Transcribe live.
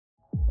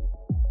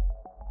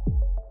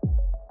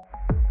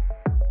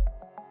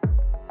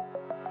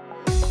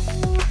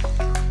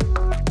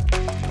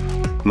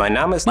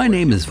My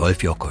name is Wolf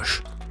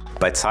Jokusch.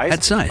 At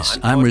ZEISS,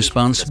 I'm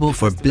responsible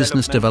for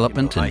business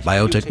development in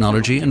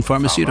biotechnology and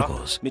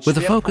pharmaceuticals, with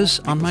a focus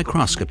on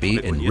microscopy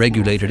in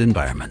regulated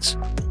environments.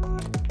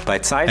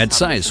 At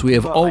ZEISS, we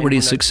have already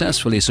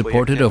successfully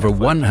supported over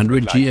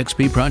 100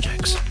 GXP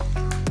projects.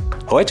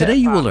 Today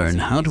you will learn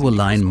how to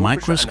align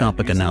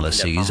microscopic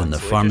analyses in the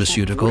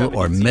pharmaceutical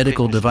or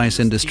medical device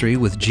industry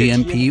with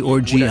GMP or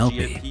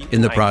GLP.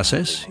 In the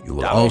process, you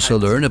will also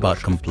learn about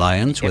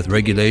compliance with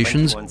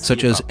regulations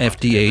such as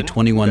FDA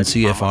 21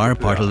 CFR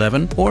Part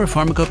 11 or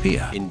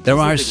Pharmacopoeia. There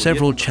are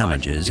several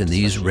challenges in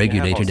these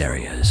regulated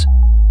areas.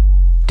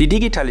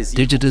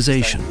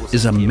 Digitization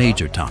is a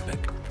major topic.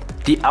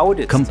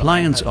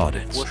 Compliance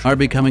audits are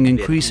becoming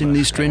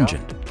increasingly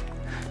stringent.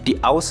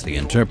 The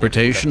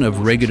interpretation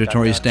of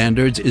regulatory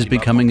standards is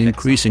becoming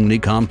increasingly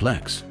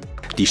complex.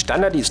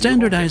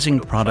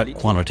 Standardizing product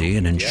quality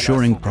and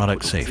ensuring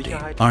product safety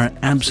are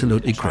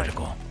absolutely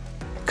critical.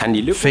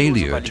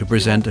 Failure to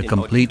present a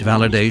complete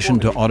validation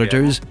to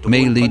auditors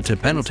may lead to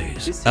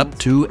penalties, up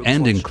to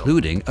and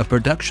including a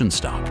production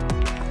stop.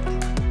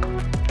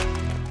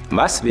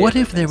 What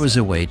if there was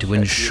a way to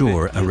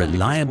ensure a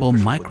reliable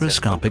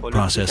microscopic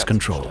process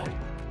control?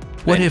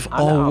 What if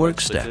all work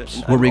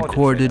steps were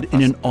recorded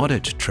in an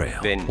audit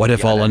trail? What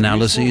if all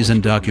analyses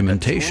and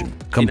documentation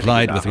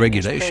complied with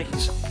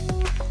regulations?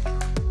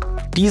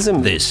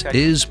 This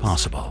is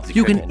possible.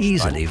 You can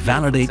easily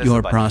validate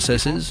your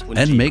processes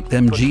and make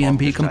them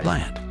GMP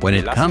compliant. When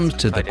it comes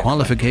to the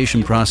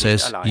qualification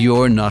process,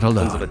 you're not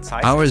alone.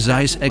 Our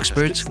ZEISS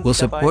experts will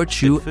support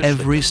you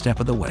every step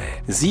of the way.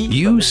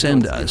 You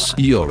send us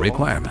your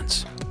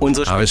requirements.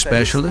 Our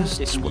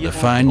specialists will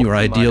define your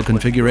ideal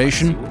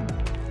configuration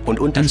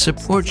and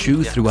support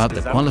you throughout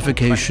the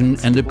qualification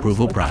and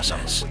approval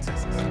process.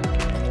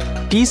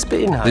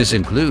 This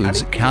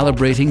includes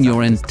calibrating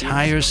your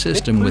entire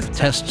system with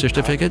test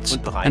certificates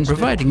and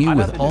providing you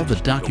with all the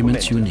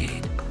documents you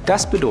need.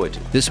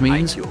 This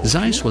means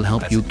ZEISS will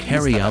help you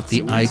carry out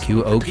the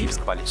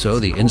IQ/OQ, so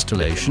the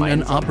installation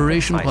and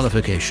operation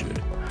qualification.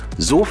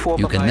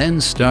 You can then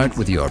start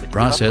with your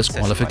process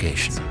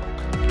qualification.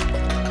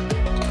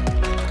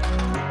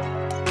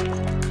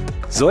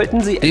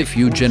 If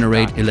you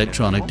generate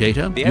electronic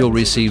data, you'll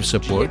receive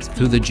support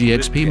through the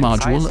GXP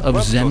module of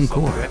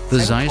ZenCore, the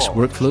ZEISS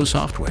workflow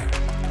software.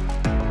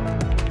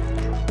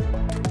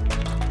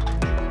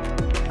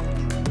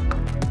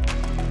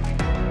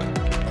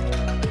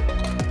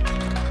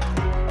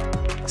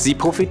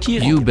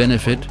 You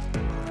benefit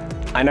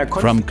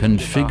from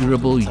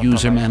configurable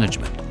user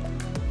management,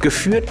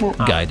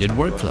 guided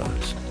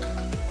workflows,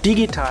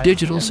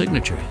 digital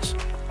signatures,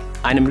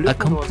 a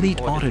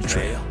complete audit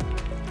trail,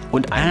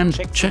 and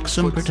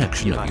checksum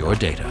protection of your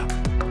data.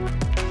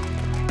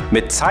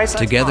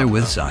 Together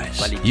with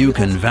ZEISS, you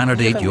can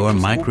validate your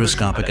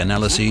microscopic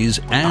analyses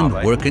and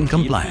work in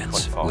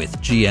compliance with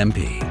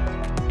GMP.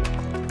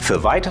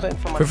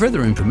 For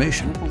further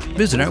information,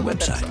 visit our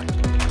website.